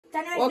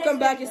Welcome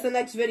back. It's the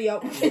next video.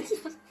 Did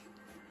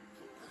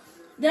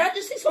I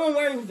just see someone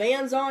wearing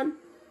Vans on?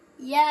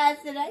 Yeah,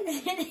 it's the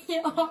next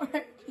video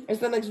already. It's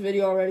the next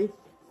video already.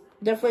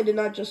 Definitely did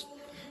not just...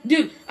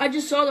 Dude, I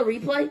just saw the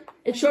replay.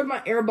 It showed my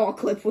airball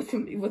clip with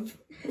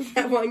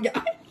that one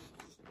guy.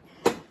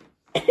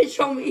 It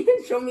showed me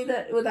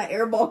that with that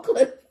airball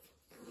clip.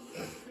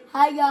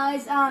 Hi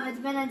guys, it's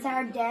been an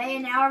entire day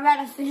and now we're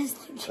about to finish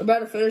the game. About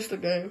to finish the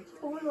game.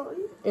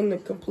 In the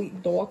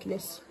complete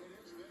darkness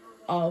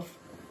of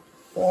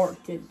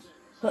Orchid.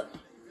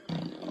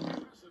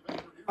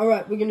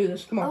 Alright, we can do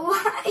this. Come on.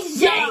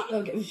 Yeah.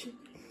 Okay.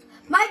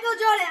 Michael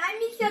Jordan, I'm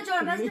Michael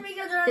Jordan. Best to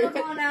Michael Jordan on the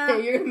phone now.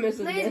 You're gonna miss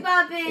it Please, again.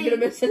 Bobby. You're gonna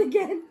miss it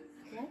again.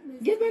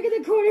 Get back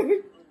in the corner.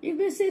 You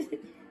miss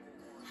it.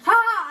 Ha!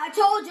 I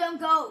told you I'm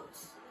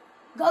goats.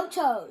 Goat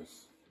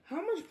toes. How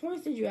much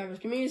points did you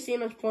average? Can we see how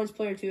much points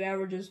player 2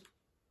 averages?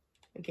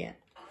 I can't.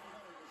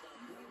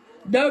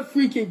 That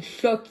freaking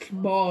sucks,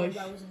 boys.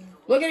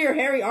 Look at your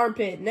hairy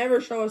armpit.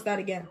 Never show us that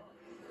again.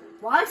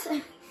 What?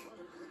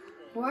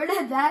 Where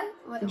did that?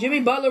 Wait, Jimmy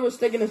Butler was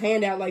sticking his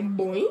hand out like,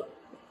 boing.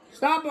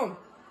 Stop him.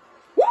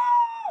 Woo!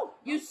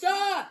 You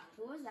suck.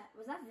 Who was that?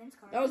 Was that Vince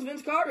Carter? That was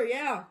Vince Carter,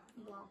 yeah.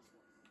 Well.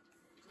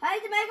 Hey,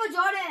 to Michael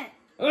Jordan.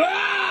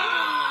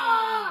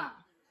 Ah!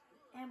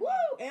 And Woo!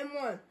 And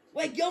one.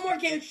 Wait, Gilmore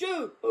can't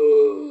shoot.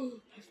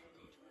 You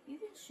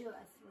can shoot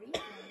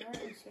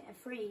a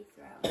free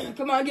throw.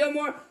 Come on,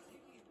 Gilmore.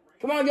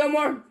 Come on,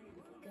 Gilmore.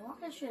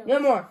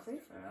 Gilmore. Free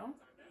throw.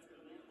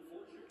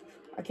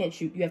 I can't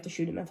shoot. You have to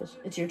shoot it, Memphis.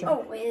 It's your turn.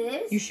 Oh, wait,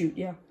 it is? You shoot,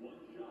 yeah.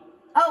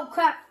 Oh,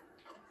 crap.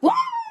 Woo!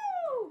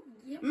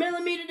 Yep.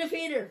 Millimeter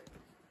defeater.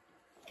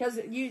 Because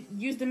you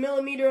used the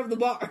millimeter of the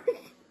bar.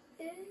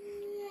 Give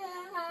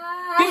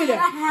me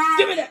that.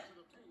 Give me that.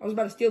 I was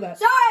about to steal that.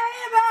 Sorry, I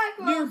hit it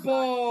back. Your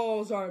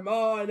balls are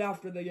mine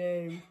after the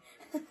game.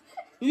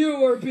 You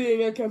were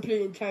being a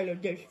complete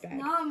entitled douchebag.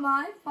 Not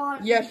my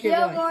fault. Yes, you're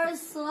right. You're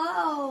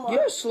slow.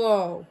 You're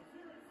slow.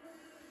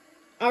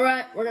 All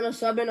right, we're going to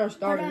sub in our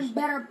starters. We're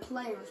better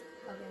players.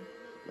 Okay.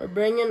 We're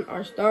bringing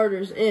our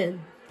starters in.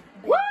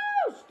 Woo!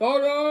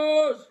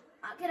 Starters!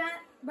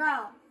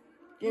 Bro,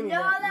 Give you me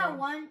know that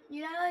one,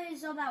 you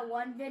saw that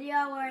one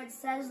video where it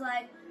says,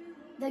 like,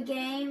 the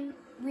game,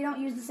 we don't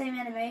use the same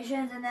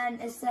animations, and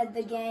then it said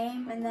the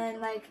game, and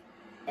then, like,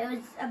 it was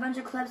a bunch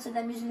of clips of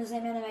them using the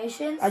same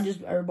animations. I just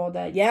airballed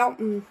that. Yeah.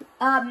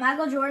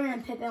 Michael Jordan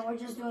and Pippen were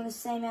just doing the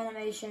same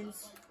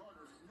animations.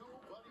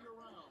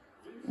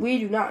 We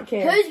do not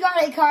care. Who's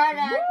got a card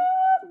at?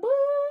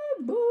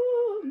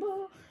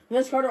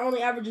 Vince Carter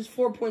only averages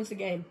 4 points a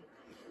game.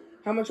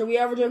 How much are we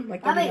averaging?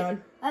 Like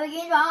 39.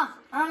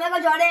 I'm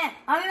Michael Jordan.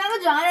 I'm Michael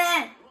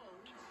Jordan.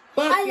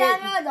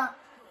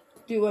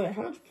 Dude, wait a minute.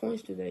 How much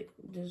points do they...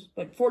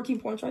 like 14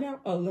 points right now?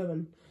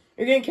 11.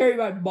 You're getting carried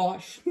by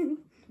Bosch.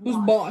 Who's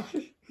Bosch?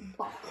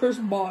 Chris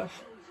Bosch.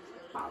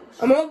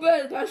 I'm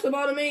open. Pass the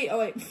ball to me. Oh,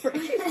 wait.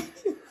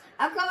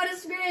 I'm coming to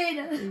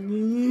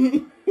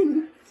screen.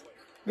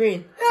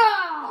 Green.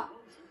 Haha,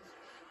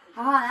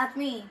 that's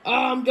me.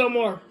 I'm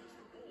Gilmore.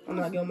 I'm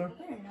not Gilmore.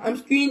 I'm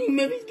screening.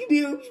 Memphis, give me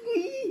a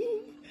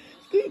screen.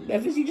 Screen.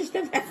 Memphis, you just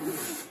stepped out.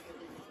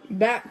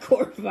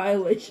 Backcourt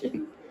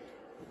violation.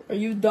 Are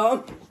you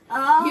dumb?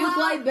 You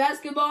play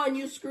basketball and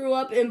you screw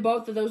up in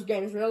both of those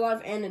games, real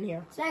life and in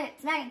here. Smack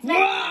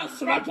it.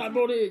 Smack that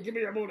booty. Give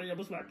me your booty. I'm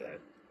gonna smack that.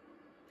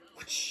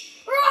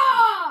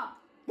 Raw!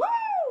 Woo!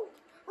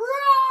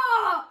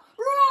 Raw!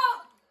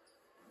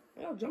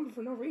 I'm jumping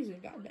for no reason.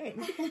 God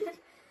dang.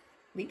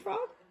 Leapfrog?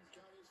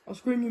 I'll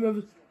scream you,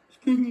 Memphis.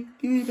 Scream you.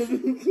 Give me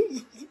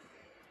Memphis.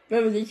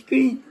 Memphis,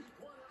 scream.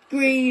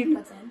 Scream.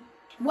 What's in?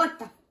 What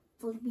the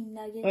flipping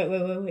nugget?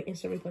 Wait.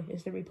 Instant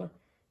replay.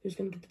 Who's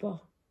gonna get the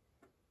ball?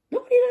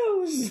 Nobody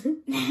knows.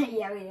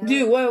 Yeah, we know.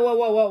 Dude,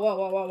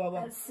 whoa.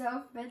 That's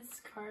so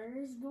Vince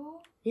Carter's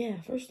ball? Yeah,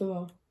 first of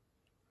all.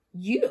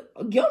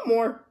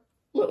 Gilmore.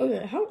 Look, wait a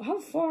minute. How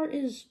far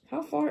is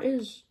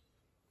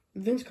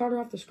Vince Carter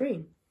off the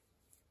screen?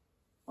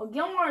 Well,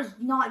 Gilmore is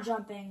not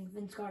jumping.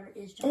 Vince Carter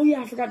is jumping. Oh,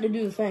 yeah, I forgot to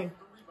do the thing.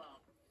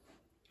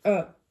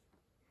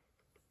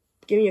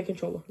 Give me a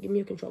controller. By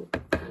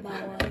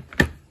the way.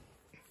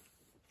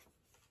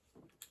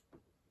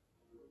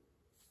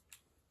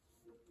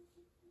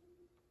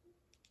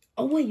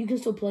 Oh, wait, you can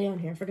still play on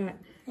here. I forgot.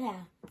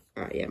 Yeah.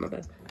 Alright, yeah, my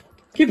bad.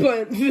 Keep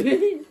playing.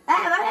 Hey,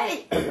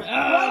 buddy! Roll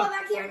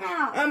back here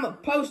now. I'm gonna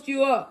post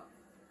you up.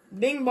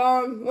 Bing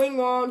bong, wing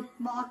on.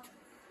 Blocked.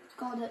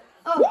 Called it.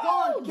 Oh,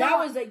 God. That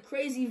was a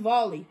crazy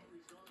volley.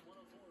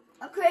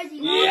 A crazy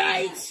volley.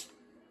 Yikes!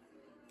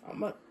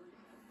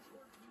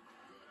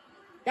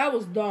 That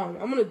was dumb.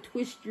 I'm gonna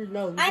twist your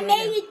nose. I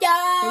made it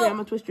though. Yeah, I'm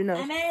gonna twist your nose.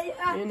 I made it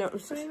up. Your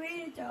nose. I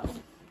made it though.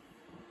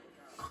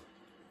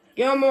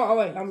 Gilmore. Oh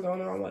wait, I'm going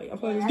the wrong way. I'm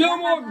playing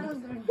Gilmore.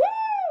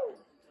 Woo!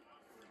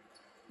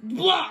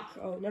 Block.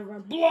 Oh, never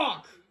mind.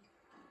 Block.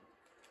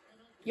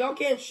 Y'all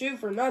can't shoot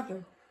for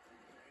nothing.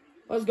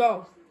 Let's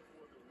go.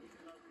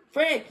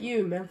 Frank,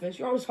 you, Memphis.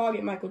 You're always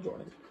hogging Michael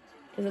Jordan.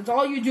 Because that's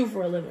all you do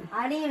for a living.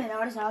 I didn't even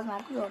notice I was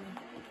Michael Jordan.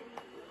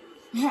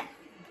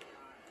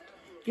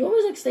 You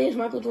always like stay as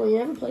Michael Jordan. You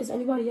never play as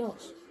anybody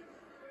else.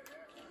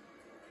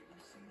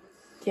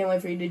 Can't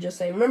wait for you to just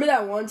say, remember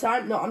that one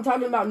time? No, I'm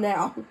talking about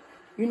now.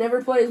 You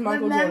never play as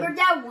Michael Jordan. Remember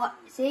that what?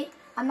 See,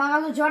 I'm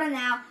not Michael Jordan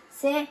now.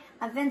 See,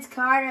 I'm Vince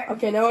Carter.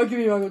 Okay, now I'll give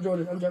you Michael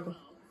Jordan. I'm joking.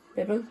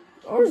 Pippen?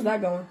 Where's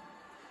that going?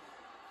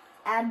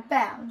 Out of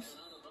bounds.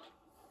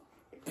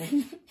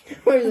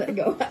 Where does that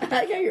go?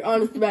 I got you're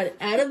honest about it.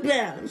 Out of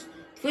bounds.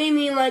 What do you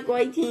mean like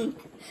white team?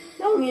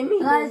 Don't get me.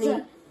 I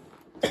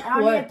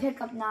don't need a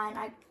pickup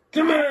 9.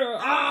 Come here!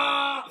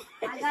 Ah!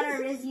 I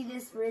gotta Rizzy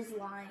this Rizzy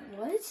line.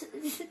 What?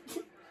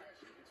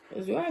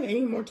 Do I have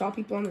any more top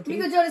people on the team?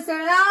 Michael Jordan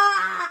started.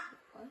 Ah!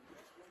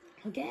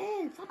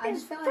 Again, I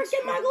just felt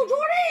freaking Michael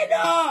Jordan!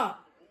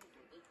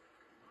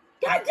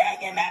 God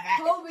dang it, man!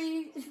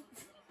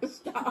 Kobe.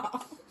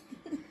 Stop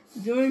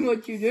doing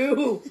what you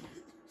do,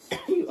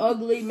 you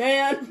ugly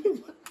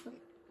man.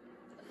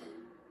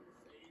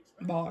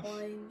 Bosh.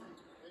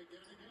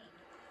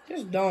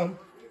 Just dumb.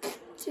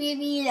 Treat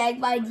me like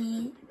my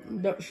D.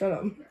 Shut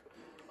up.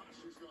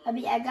 I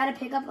mean, I got a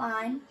pickup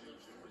line.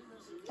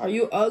 Are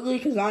you ugly?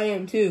 Because I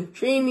am too.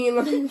 Treat me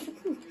like...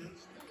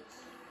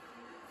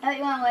 Oh,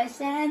 you want to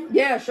listen?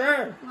 Yeah,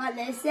 sure. You want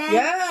to listen?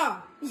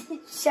 Yeah.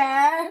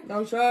 Sure.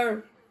 No,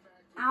 sure.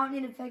 I don't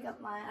need a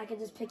pickup line. I can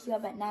just pick you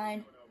up at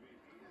 9.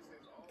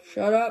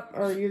 Shut up,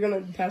 or you're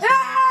going to pass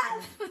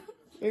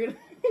You're going to...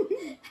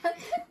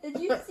 Did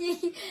you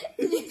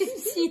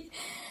see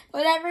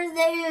whatever his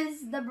name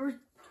is, number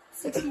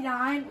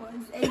 69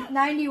 was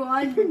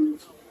 91?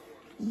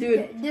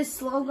 Dude. This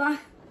slow guy.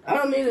 I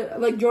don't need it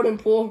like Jordan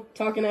Poole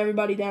talking to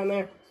everybody down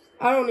there.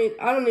 I don't need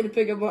to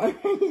pick up line.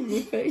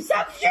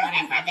 Stop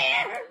shooting from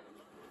there!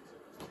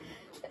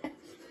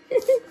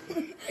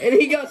 And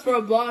he goes for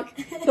a block,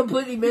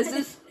 completely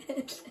misses.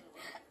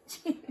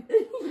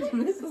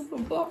 Misses the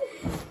block.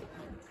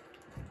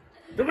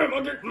 Come here,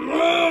 monkey.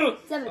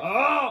 7.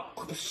 Oh,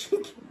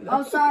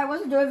 Sorry, I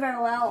wasn't doing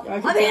very well.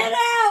 I'm here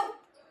now!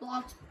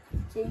 Blocked.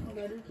 See, I'm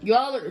good.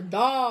 Y'all are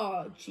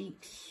dog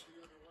cheeks.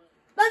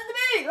 That's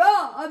me!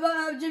 Oh,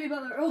 I'm Jimmy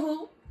Butler.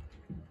 Oh.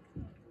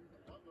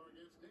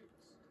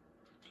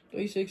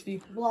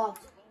 360.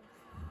 Blocked.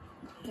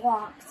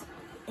 Blocked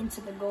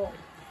into the goal.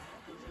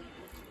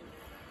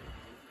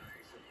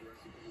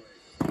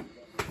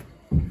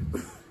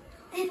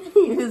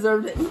 You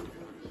deserved it.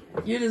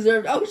 You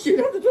deserved it. Oh, shoot,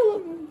 I have to fill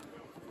up.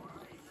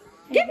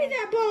 Give me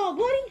that ball,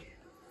 buddy.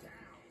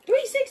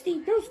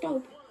 360, no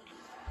scope.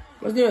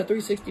 I was doing a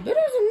 360, but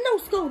there's a no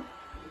scope.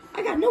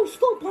 I got no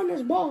scope on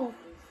this ball.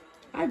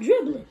 I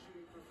dribble it.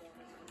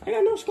 I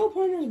got no scope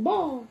on this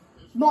ball.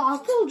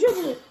 Blocked. Still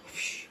dribble it.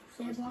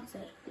 Say it blocks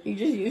it. You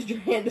just used your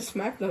hand to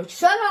smack those.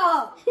 Shut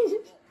up!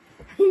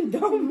 You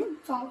dumb.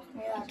 Talk to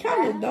me like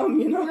Kind of dumb,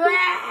 you know.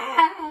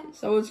 that.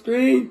 So it's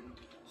screen.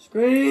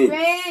 Screen.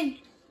 Screen.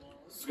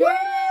 Screen.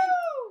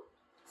 Woo!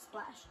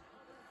 Splash.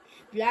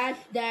 Splash,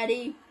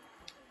 daddy.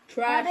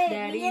 Trash,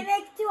 daddy. We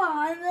make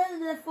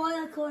 200 before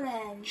the quarter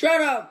ends.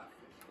 Shut up.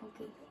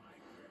 Okay.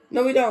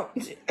 No, we don't.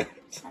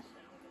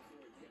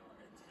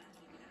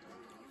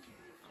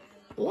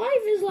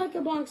 Life is like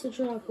a box of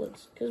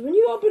chocolates. Because when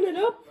you open it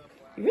up,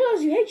 you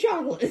realize you hate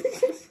chocolate.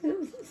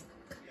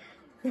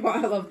 Oh,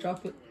 I love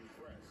chocolate.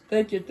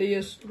 Thank you,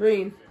 Thea.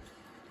 Screen.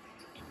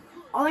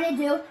 All we need to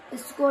do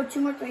is score 2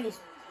 more threes.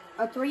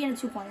 A 3 and a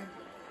 2-pointer.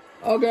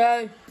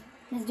 Okay.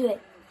 Let's do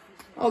it.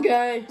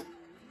 Okay.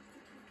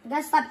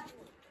 That's stop.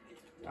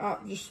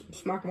 Just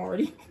smack him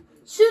already.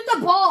 Shoot the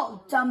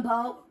ball,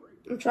 Dumbo.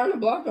 I'm trying to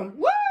block him.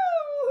 Woo!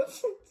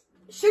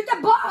 Shoot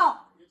the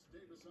ball.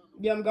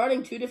 Yeah, I'm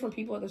guarding 2 different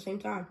people at the same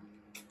time.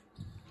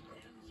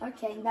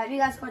 Okay, now you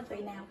guys score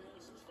 3 now.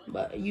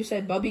 But you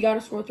said Bubby got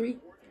to score 3?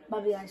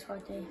 Bubby guys score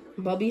 3.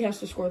 Bubby has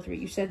to score 3.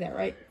 You said that,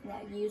 right?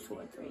 Yeah, you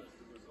score 3.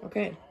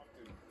 Okay.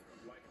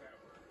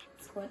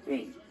 Score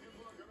 3.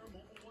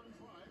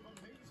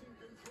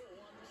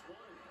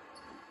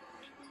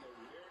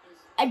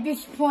 I'm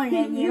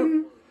disappointed in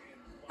you.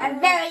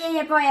 I'm very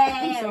disappointed in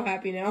I'm you. so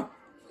happy now.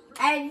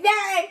 I'm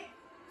very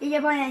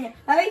disappointed in you.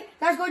 Bubby,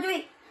 guys score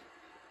 3.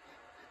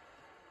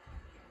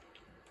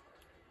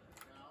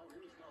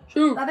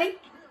 Shoot. Bubby.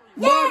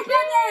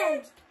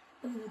 Bucket.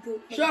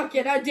 Yeah, Chuck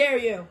it, I dare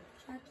you.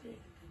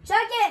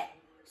 Chuck it.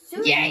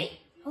 Shoot. Yay.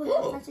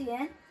 Oh, that's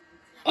again.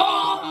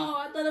 Oh,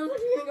 I thought it was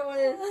going to go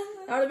in.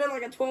 That would have been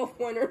like a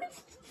 12-pointer.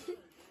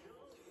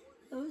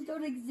 Those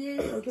don't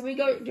exist. Can we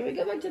go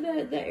back to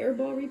the air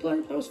ball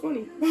replay? That was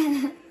funny.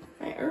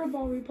 That air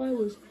ball replay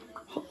was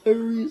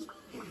hilarious.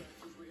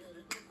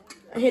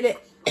 I hit it.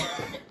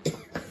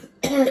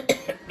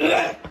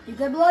 You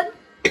good, blood?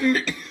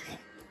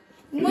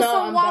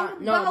 No, I'm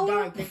dying. No, I'm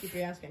dying. Thank you for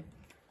asking.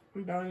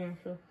 I'm dying,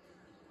 so.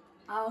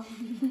 Oh.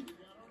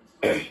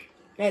 Hey,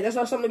 that's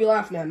not something to be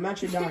laughing at. I'm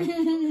actually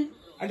dying.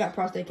 I got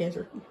prostate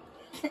cancer.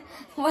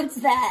 What's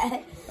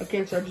that? A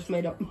cancer I just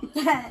made up.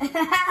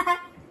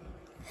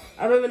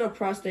 I don't even know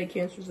prostate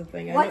cancer is a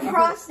thing. What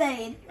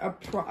prostate? A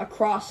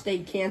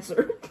cross-state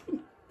cancer.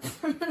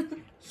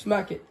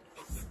 Smack it.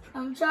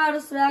 I'm trying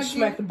to smack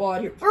Smack you. the ball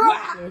out here.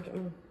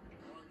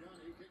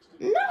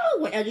 No,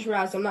 wait, I just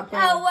realized I'm not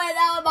playing. Oh, wait,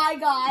 oh my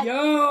God.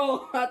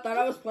 Yo, I thought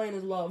I was playing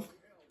as love.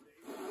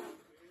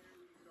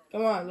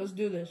 Come on, let's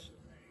do this.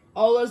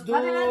 Oh, let's do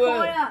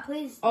it. Up,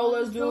 please. Oh,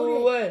 let's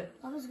do it.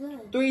 That was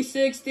good.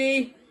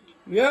 360.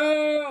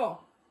 Yeah.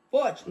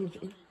 Watch.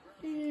 Dude,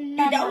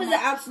 that was the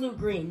absolute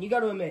green. You got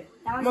to admit.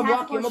 I'm going to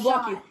block you. I'm going to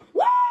block you.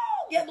 Woo!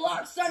 Get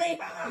blocked, Sonny.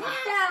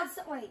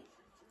 Wait.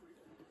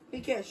 He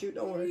can't shoot.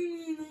 Don't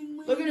worry.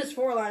 Look at his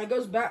foreline. It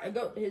goes back.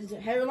 His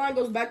hairline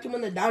goes back to when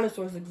the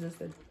dinosaurs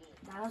existed.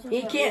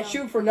 He can't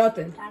shoot for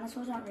nothing.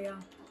 Dinosaurs aren't real.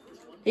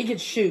 He can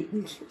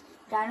shoot.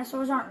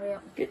 Dinosaurs aren't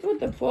real. Get with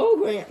the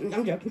program.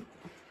 I'm joking.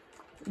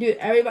 Dude,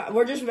 everybody,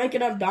 we're just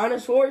making up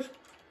dinosaurs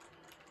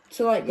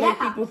to, like, make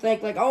people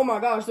think, like, oh, my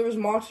gosh, there was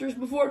monsters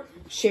before.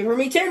 Shiver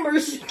me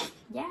timbers.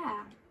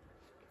 Yeah.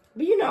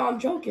 But, you know, I'm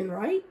joking,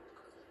 right?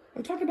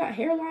 I'm talking about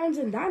hairlines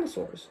and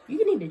dinosaurs.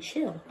 You need to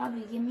chill.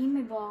 Bobby, give me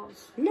my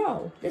balls.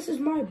 No, this is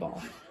my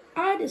ball.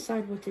 I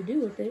decide what to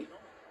do with it.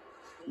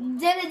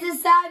 Didn't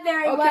decide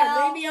very well.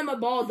 Okay, maybe I'm a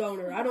ball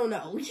donor. I don't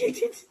know.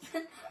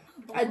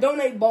 I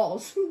donate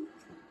balls.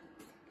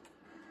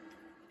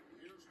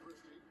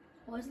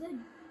 What's that?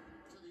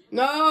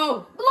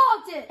 No!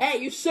 Blocked it! Hey,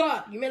 you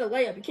suck. You made a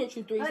layup. You can't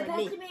shoot threes like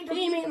me.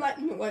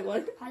 Wait,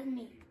 what? Pass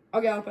me.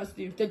 Okay, I'll pass it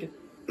to you. Take it.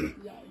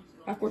 Yay.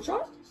 Half-court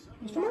shot?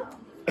 No.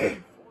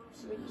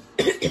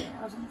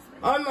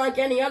 Unlike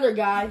any other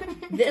guy,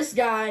 this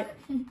guy...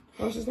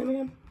 What's his name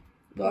again?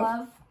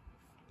 Love.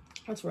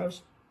 That's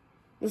Rose.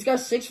 This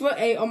guy's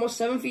 6'8", almost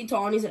 7 feet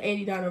tall, and he's an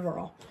 89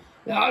 overall.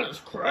 That is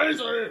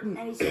crazy. And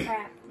he's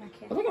crap.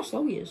 Look how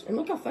slow he is, and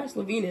look how fast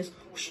Levine is.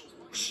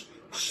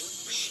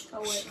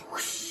 Oh, wait.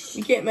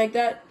 You can't make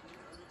that.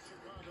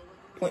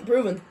 Point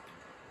proven.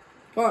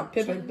 Come on,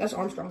 Pippen. That's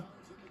Armstrong.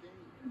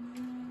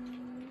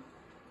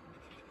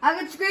 I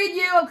can screen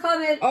you. I'm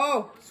coming.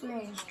 Oh.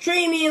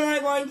 Streaming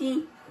like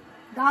 19.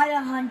 Got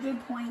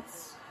 100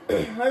 points.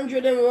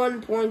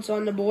 101 points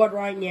on the board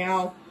right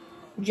now.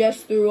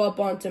 Just threw up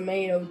on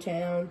Tomato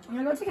Town. I'm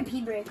going to go take a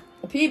pee break.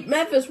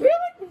 Memphis,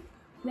 really?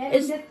 We have a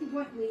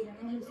 50-point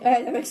lead.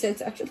 That makes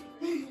sense, actually.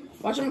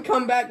 Watch him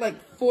come back like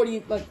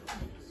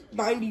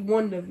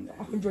 91 to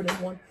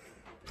 101.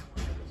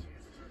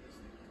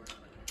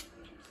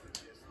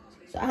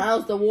 So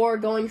how's the war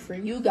going for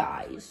you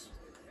guys?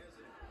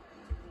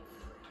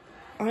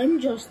 I'm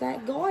just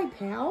that guy,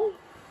 pal.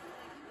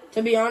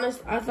 To be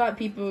honest, I thought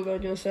people were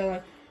going to say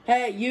like,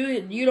 hey,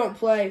 you don't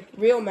play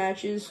real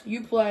matches.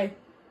 You play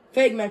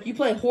fake matches. You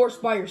play horse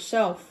by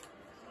yourself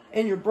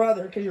and your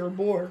brother because you're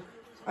bored.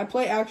 I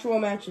play actual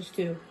matches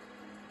too.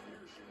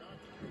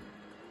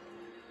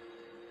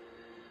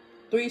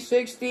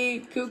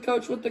 360,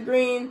 Kukoc with the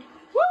green.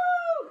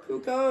 Woo!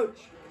 Kukoc.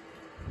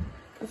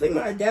 I think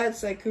my dad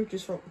said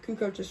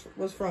Kukoc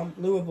was from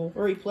Louisville,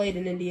 or he played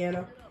in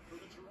Indiana.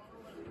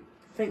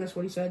 I think that's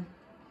what he said.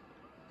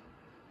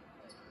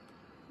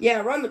 Yeah,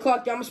 run the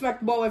clock down. I'm going to smack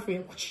the ball away from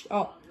you.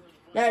 Oh,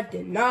 that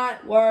did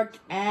not work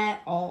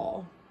at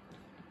all.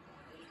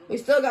 We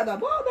still got the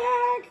ball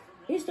back.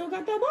 We still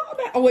got the ball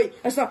back. Oh,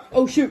 wait. That's not.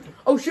 Oh, shoot.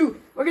 Oh,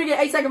 shoot. We're going to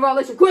get 8-second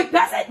violation. Quick,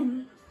 pass it.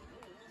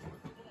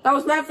 That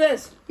was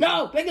Memphis.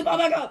 No, pick the ball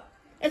back up.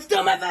 It's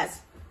still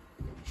Memphis.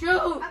 Shoot.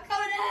 I'm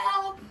coming to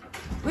help.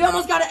 We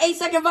almost got an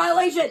 8-second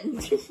violation.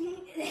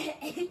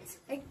 8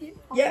 seconds.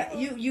 Yeah,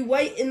 you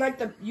wait in like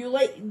the,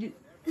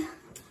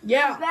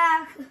 yeah. I'm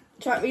back.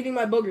 Try eating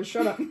my boogers.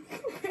 Shut up.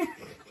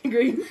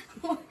 Green.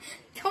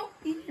 Don't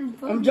eat your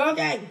boogers. I'm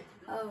joking.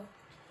 Oh.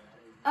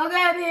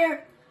 Okay, I'm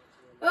here.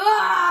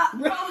 Ah!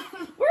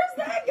 Where's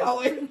that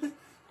going?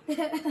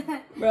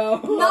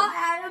 Bro. Not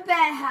out of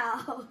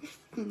bounds.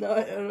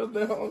 Not out of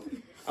bounds.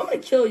 I'm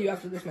going to kill you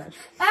after this match.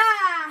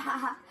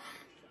 Ah!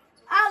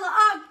 Allah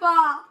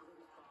Akbar.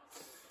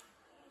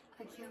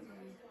 I can't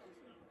breathe.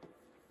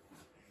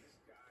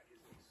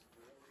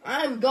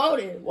 I'm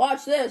goated.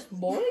 Watch this.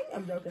 Boy,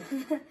 I'm joking.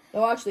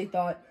 No, I actually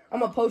thought. I'm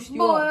going to post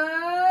you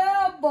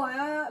up. Boy,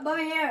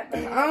 here.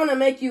 I'm going to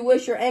make you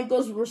wish your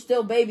ankles were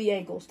still baby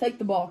ankles. Take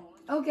the ball.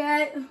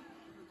 Okay.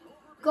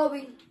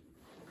 Kobe.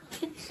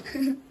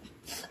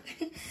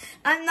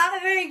 I'm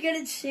not very good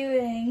at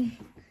shooting.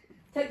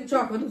 Take the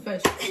chalk with the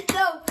face.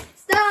 No,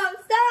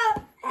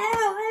 stop.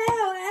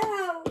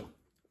 Ow.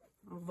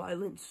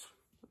 Violence.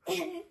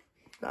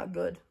 Not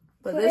good.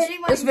 But Quit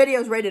this video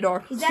is rated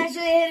R. He's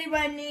actually hitting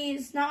my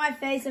knees, not my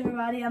face,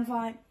 everybody. I'm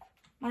fine.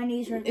 My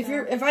knees hurt.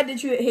 If I did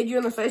hit you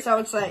in the face, I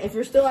would say, if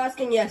you're still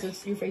asking, yes,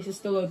 your face is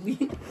still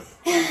ugly.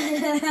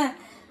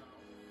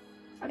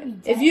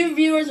 If you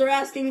viewers are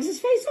asking, is his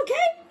face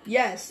okay?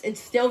 Yes,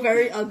 it's still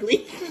very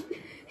ugly.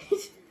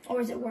 Or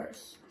is it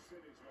worse?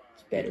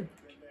 It's better.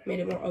 Made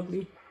it more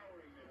ugly.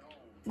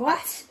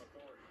 What?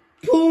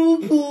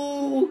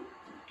 Poo.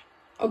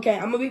 Okay,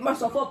 I'm gonna beat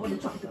myself up with a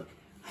chocolate.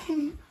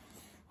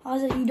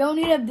 Also, you don't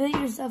need to beat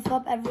yourself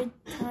up every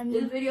time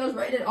This video is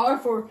rated R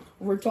for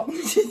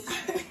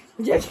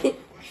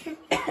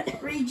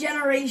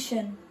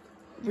regeneration.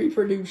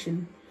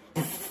 Reproduction.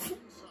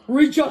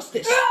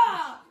 Rejustice.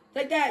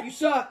 Take that, you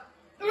suck.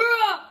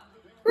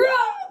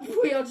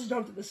 We all just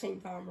jumped at the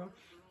same time, bro.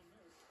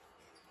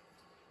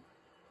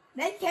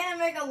 They can't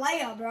make a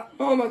layup, bro.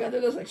 Oh my god,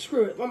 they're just like,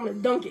 screw it. I'm gonna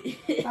dunk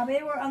it. Bobby,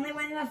 we're only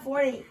winning by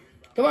 40.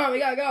 Come on, we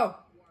gotta go.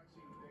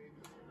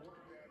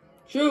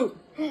 Shoot.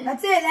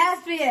 That's it. That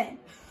has to be it.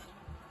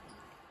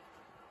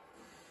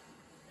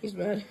 He's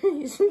mad.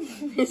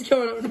 He's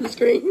going over to the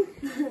screen.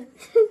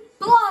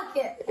 Block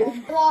it.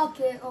 Oh, block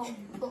it. Oh,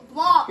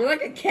 block. You're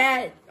like a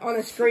cat on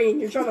a screen.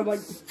 You're trying to like.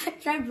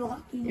 Try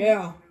blocking.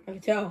 Yeah, I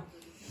can tell.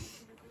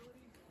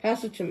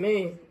 Pass it to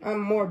me. I'm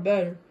more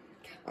better.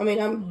 I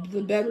mean, I'm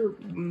the better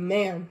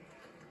man.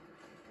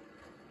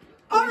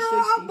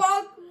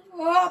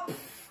 Oh,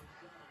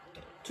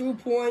 2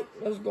 point.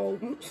 Let's go.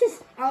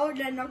 I would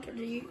have knocked it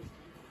to you.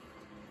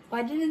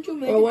 Why didn't you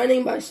make We're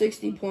winning by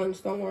 60 points.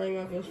 Don't worry,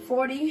 Memphis.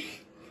 40?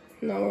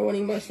 No, we're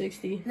winning by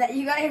 60.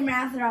 You got your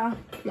math wrong.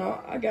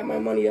 No, I got my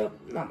money up.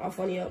 Not my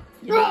funny up.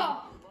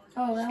 Oh,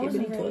 that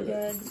wasn't Skibbity really toilet.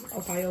 good.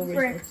 I'll pie over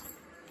Frick. it.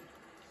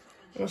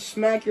 I'm gonna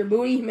smack your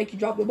booty, make you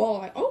drop the ball.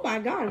 Like, oh my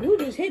god, who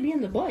just hit me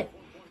in the butt?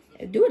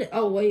 Do it.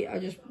 Oh wait, I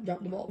just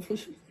dropped the ball.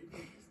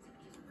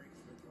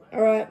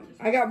 Alright,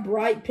 I got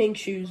bright pink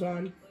shoes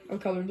on. I'm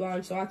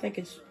colorblind, so I think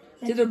it's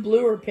either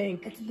blue or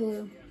pink. It's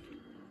blue.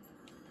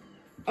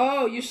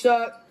 Oh, you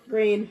suck.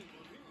 Green.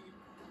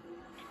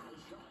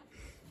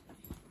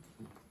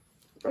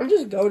 I'm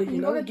just goated,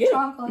 you know. Get it.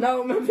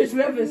 No, Memphis.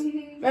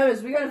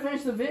 Memphis, we gotta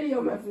finish the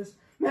video, Memphis.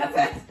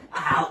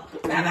 Ow!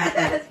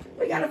 Memphis!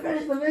 We gotta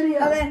finish the video.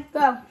 Okay,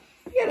 go.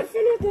 We gotta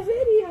finish the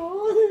video.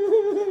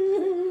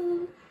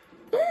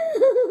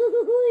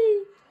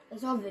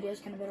 This whole video is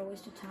kind of a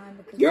waste of time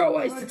because You're a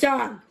waste of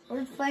time.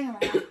 we're just playing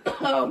around.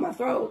 Oh, my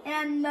throat.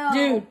 And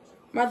Dude,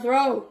 my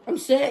throat. I'm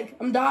sick.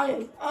 I'm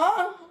dying.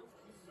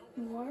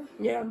 You are?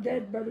 Yeah, I'm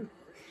dead, brother.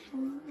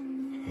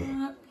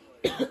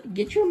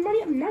 Get your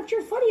money up, not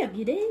your funny up,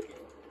 you did.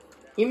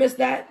 You missed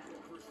that?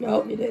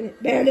 No, you didn't.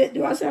 Bandit,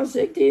 do I sound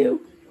sick to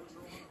you?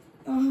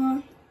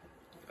 Uh-huh.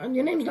 And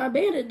your name's not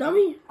Bandit,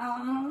 dummy.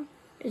 Uh-huh.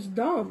 It's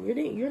dumb. Your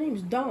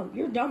name's dumb.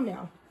 You're dumb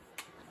now.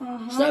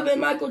 Uh-huh. Sub in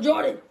Michael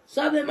Jordan.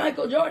 Sub in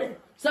Michael Jordan.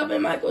 Sub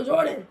in Michael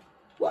Jordan.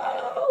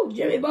 Whoa,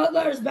 Jimmy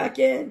Butler's back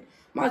in.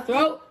 My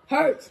throat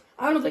hurts.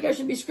 I don't think I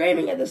should be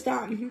screaming at this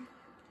time.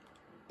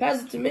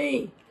 Pass it to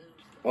me.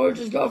 Or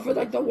just go for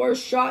like the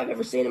worst shot I've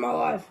ever seen in my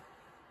life.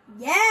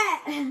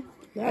 Yeah.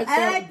 That's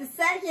I like the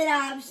second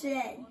option.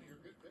 I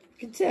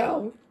can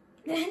tell.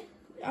 You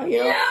know?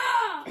 Yeah.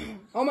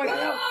 Oh my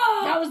god,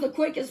 that was the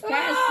quickest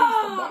pass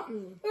since the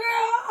button.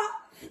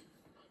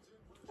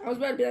 I was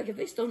about to be like, if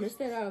they still missed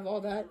that out of all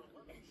that.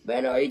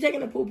 But no, are you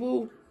taking a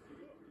poo-poo?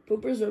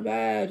 Poopers are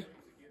bad.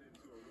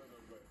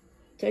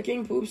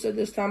 Taking poops at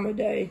this time of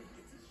day.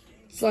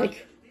 It's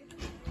like,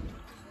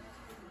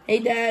 hey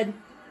dad,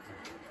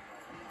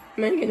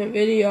 I'm making a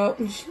video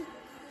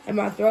and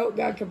my throat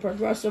got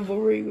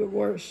progressively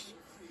worse.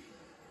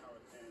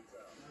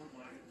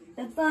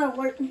 That's not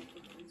working.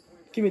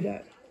 Give me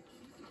that.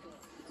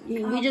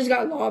 We just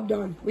got lobbed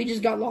on. We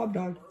just got lobbed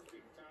on.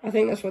 I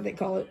think that's what they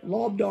call it.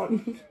 Lobbed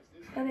on.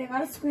 Okay, I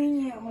gotta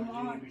screen you. Hold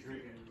on.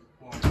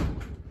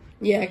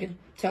 Yeah, I can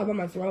tell by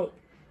my throat.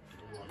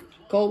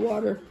 Cold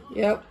water.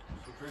 Yep.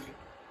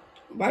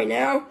 Right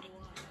now,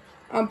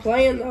 I'm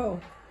playing though.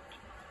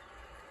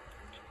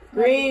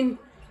 Green.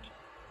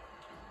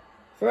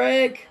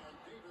 Frick.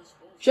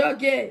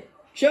 Chuck it.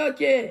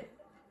 Chuck it.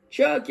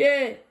 Chuck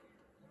it.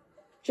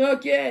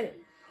 Chuck it.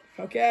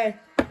 Okay.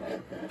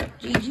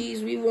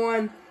 GG's, we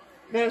won.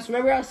 Man,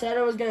 remember I said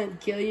I was going to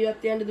kill you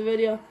at the end of the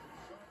video?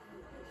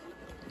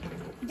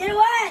 Get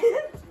away!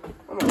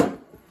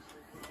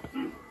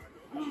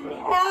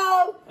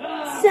 Help!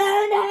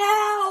 Send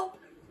help!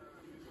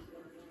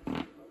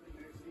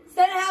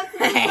 Send help to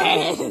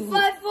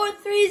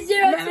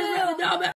 54302.